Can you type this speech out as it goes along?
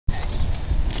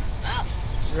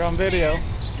You're on video.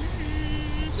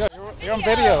 Yeah, you're on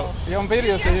video. You're on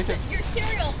video, so you can. Your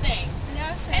cereal thing.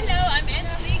 Hello, I'm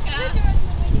Angelica,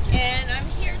 and I'm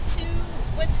here to.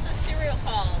 What's the cereal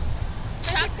called?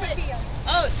 Chocolate.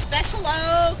 Oh, Special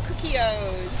O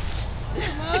Cookios.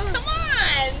 Come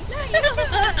on.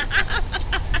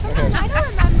 I don't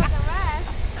remember the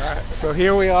rest. All right, so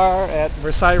here we are at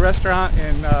Versailles restaurant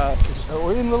in. Are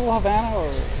we in Little Havana, or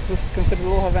is this considered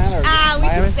Little Havana? Or We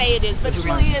Miami? can say it is, but it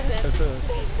really isn't.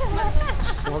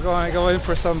 We're going to go in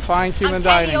for some fine Cuban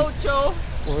dining. Cayocho.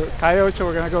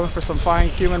 We're going to go in for some fine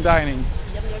Cuban dining.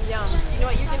 Yum, yum, yum. Do you know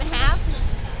what you're going to have?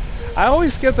 I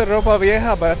always get the ropa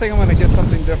vieja, but I think I'm going to get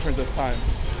something different this time.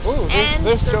 Ooh,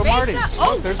 there's Joe Marty.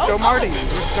 There's Joe Marty.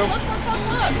 There's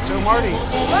Joe Marty.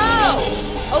 Whoa!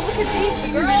 Oh, look at these,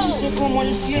 the girls. There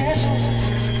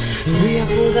you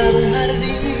go.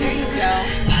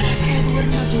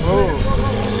 Oh,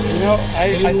 you know,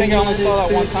 I think I only saw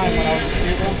that one time when I was in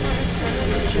Cuba.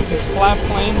 It's this flat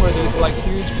plane where there's like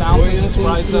huge fountains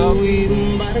rise up.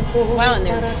 Wow, and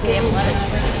they have a lot of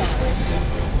drinks on.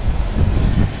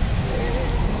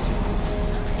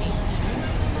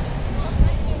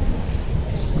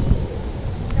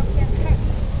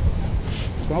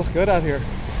 Smells good out here.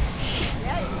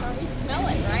 Yeah, you can already smell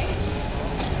it, right?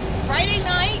 Friday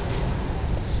night.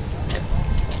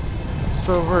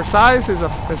 So Versailles is a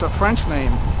French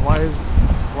name. Why is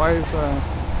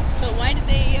So why did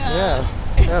they? Yeah.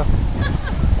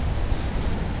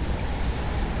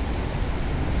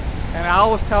 And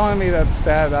Al was telling me that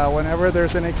whenever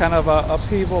there's any kind of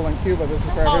upheaval in Cuba, this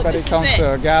is where everybody comes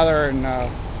to gather and.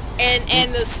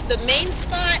 And the main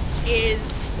spot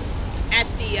is at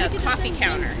the coffee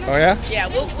counter. Oh yeah? Yeah.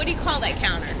 What do you call that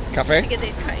counter? Cafe?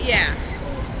 Yeah.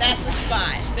 That's the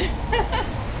spot.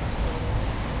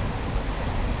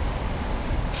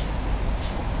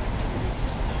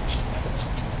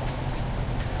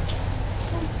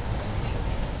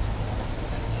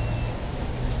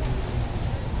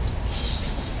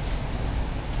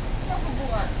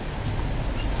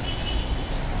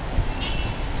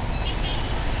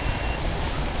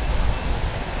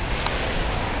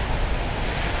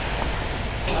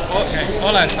 Okay,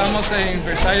 hola, estamos en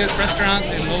Versailles restaurant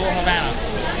in Little Havana.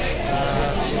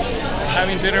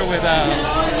 Having dinner with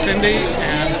Cindy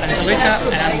and Angelica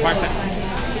and Marta.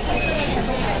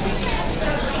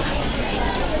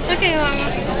 Okay,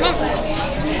 Mama.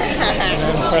 And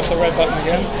then press the red button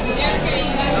again.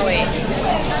 Oh wait.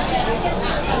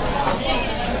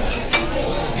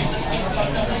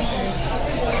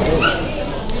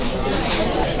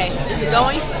 Okay, is it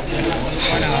going?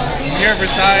 Why not? Here at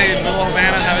Versailles, in Little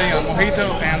Havana, having a mojito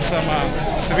and some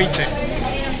ceviche.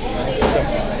 Some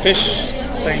fish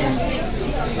thing.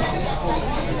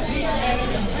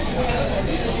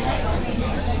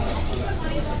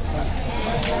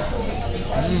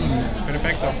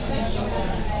 Perfecto.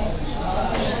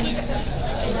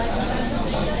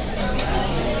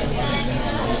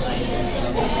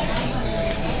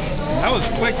 That was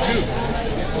quick too.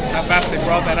 How fast they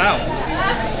brought that out.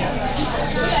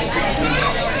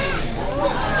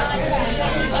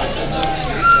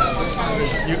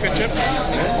 Yuca chips.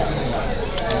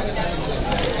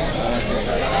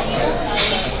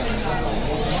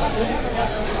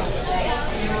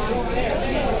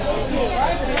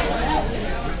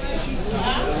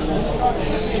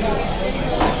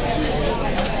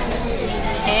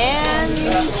 And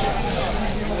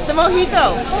the mojito.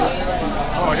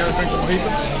 Oh, I gotta drink the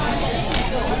mojito?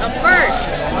 The first.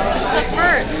 The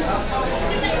first.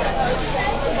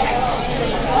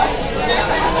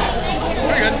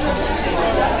 Very good.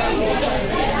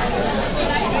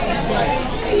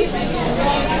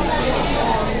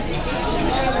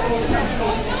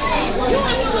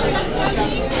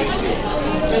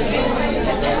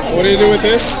 So what do you do with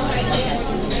this?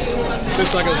 Is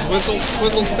this like a swizzle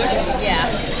stick? Yeah.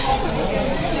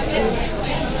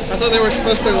 I thought they were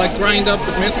supposed to like grind up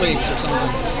the mint leaves or something.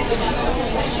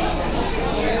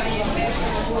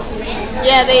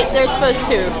 Yeah, they're supposed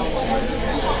to.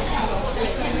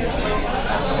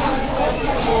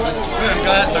 I'm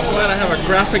glad I have a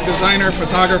graphic designer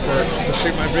photographer to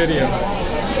shoot my video.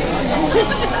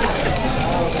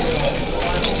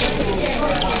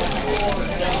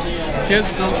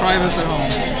 Kids, don't try this at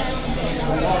home.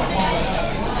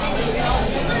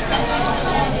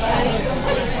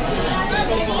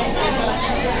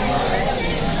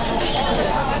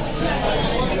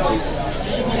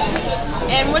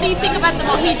 And what do you think about the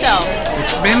mojito?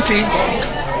 It's minty.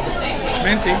 It's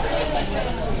minty.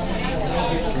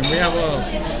 And we have a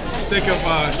stick of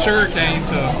sugar cane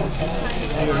to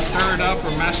either stir it up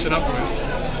or mash it up with.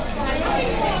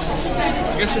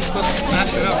 I guess you're supposed to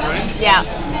smash it up, right? Yeah.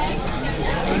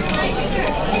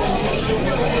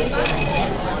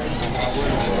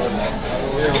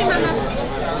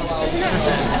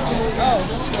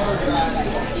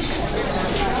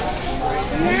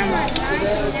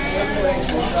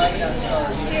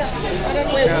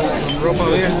 Ropa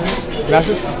vieja.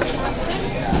 Gracias.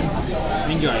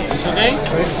 Enjoy. It's okay?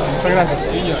 Muchas gracias.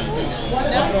 Enjoy.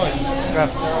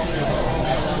 Gracias.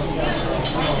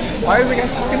 Why is the guy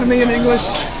talking to me in English?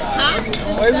 Huh?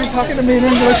 Why is he talking to me in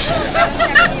English?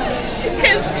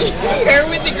 Because you're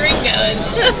with the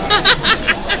gringos.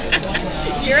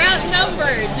 You're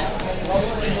outnumbered.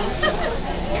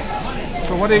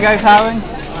 So what are you guys having?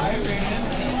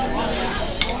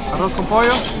 Arroz con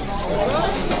pollo?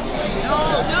 No.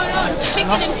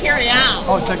 Chicken imperial.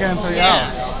 Oh, chicken imperial. Yeah.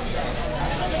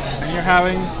 And you're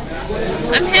having?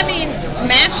 I'm having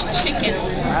mashed chicken.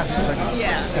 Mashed chicken.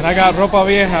 Yeah. And I got ropa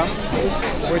vieja,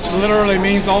 which literally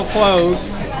means old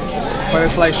clothes, but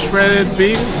it's like shredded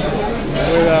beef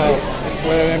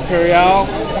with an imperial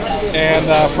and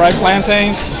fried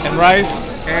plantains and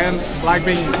rice and black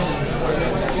beans.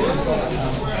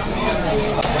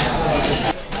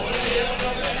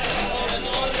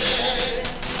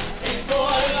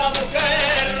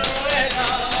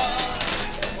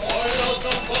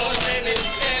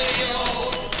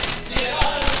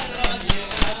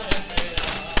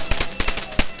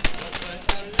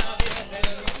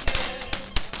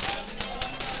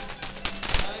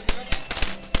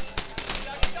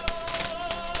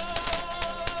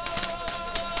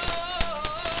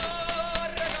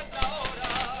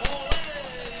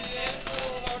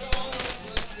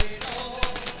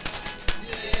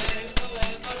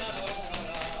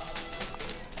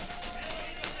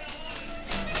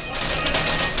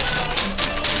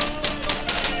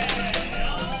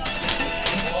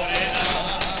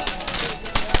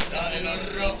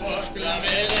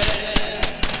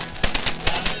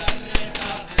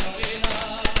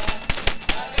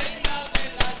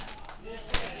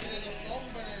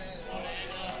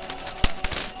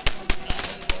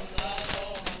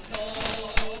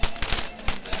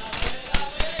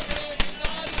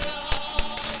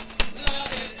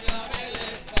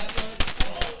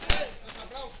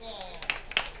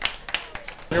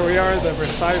 Here we are at the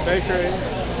Versailles Bakery.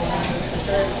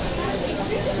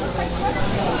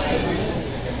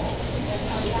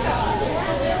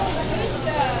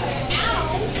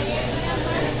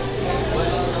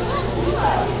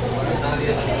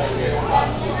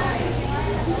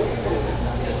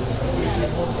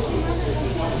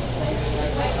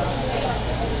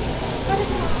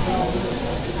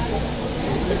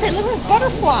 But they look like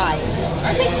butterflies.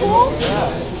 Aren't they cool?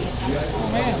 Yeah. Oh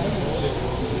man.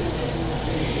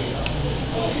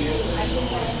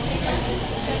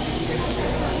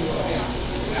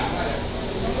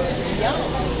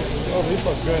 Oh, these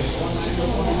look good.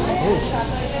 Ooh.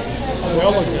 Oh, they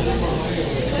all look good.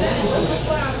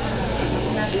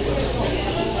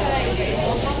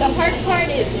 The hard part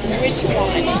is which one.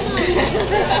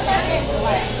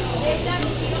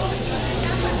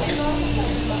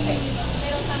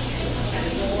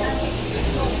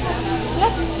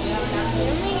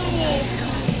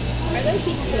 Are those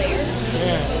eclairs?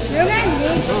 Yeah. Look at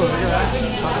this. Oh, look at that.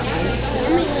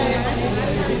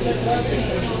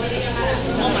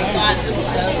 Oh my god, look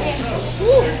at those.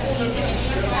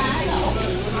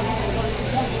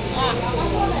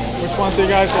 Which ones do you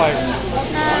guys like?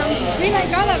 We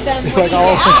like all of them. You like all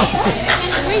of them?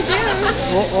 We do.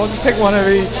 We'll just take one of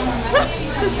each.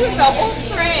 The whole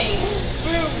tray.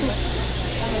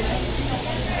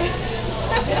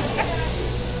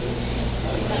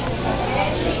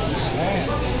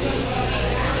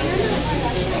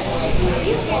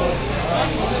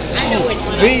 I know which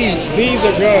one. These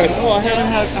are good. Oh, I haven't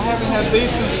had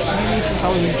these since I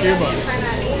was in Cuba.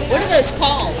 What are those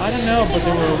called? I don't know, but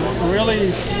they were really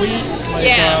sweet, like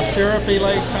Yeah. syrupy,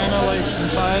 like kind of like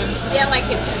inside. Yeah, like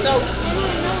it's soaked.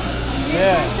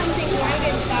 Yeah. Something white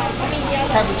inside. I mean yellow.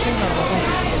 Cappuccinos, I think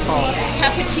is what they're called.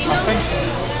 Cappuccino? I think so.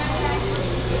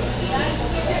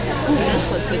 Ooh, those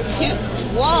look good too.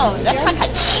 Whoa, that's like a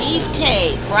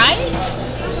cheesecake, right?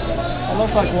 It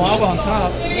looks like guava on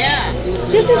top. Yeah.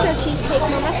 This is a cheesecake,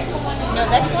 Mama. No,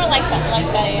 that's more like a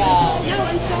No,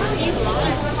 I'm sorry. key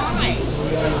lime pie.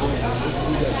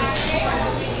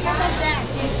 How about that?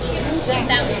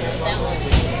 That one.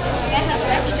 That has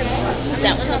vegetables.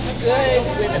 That one looks good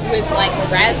with like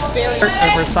raspberry.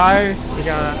 At Versailles, we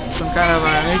got some kind of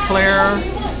an eclair.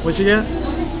 What'd you get?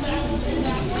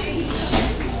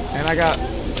 And I got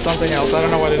something else. I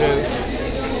don't know what it is.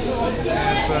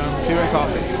 And some Cuban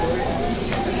coffee.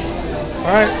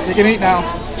 All right, you can eat now.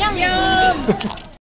 Yum.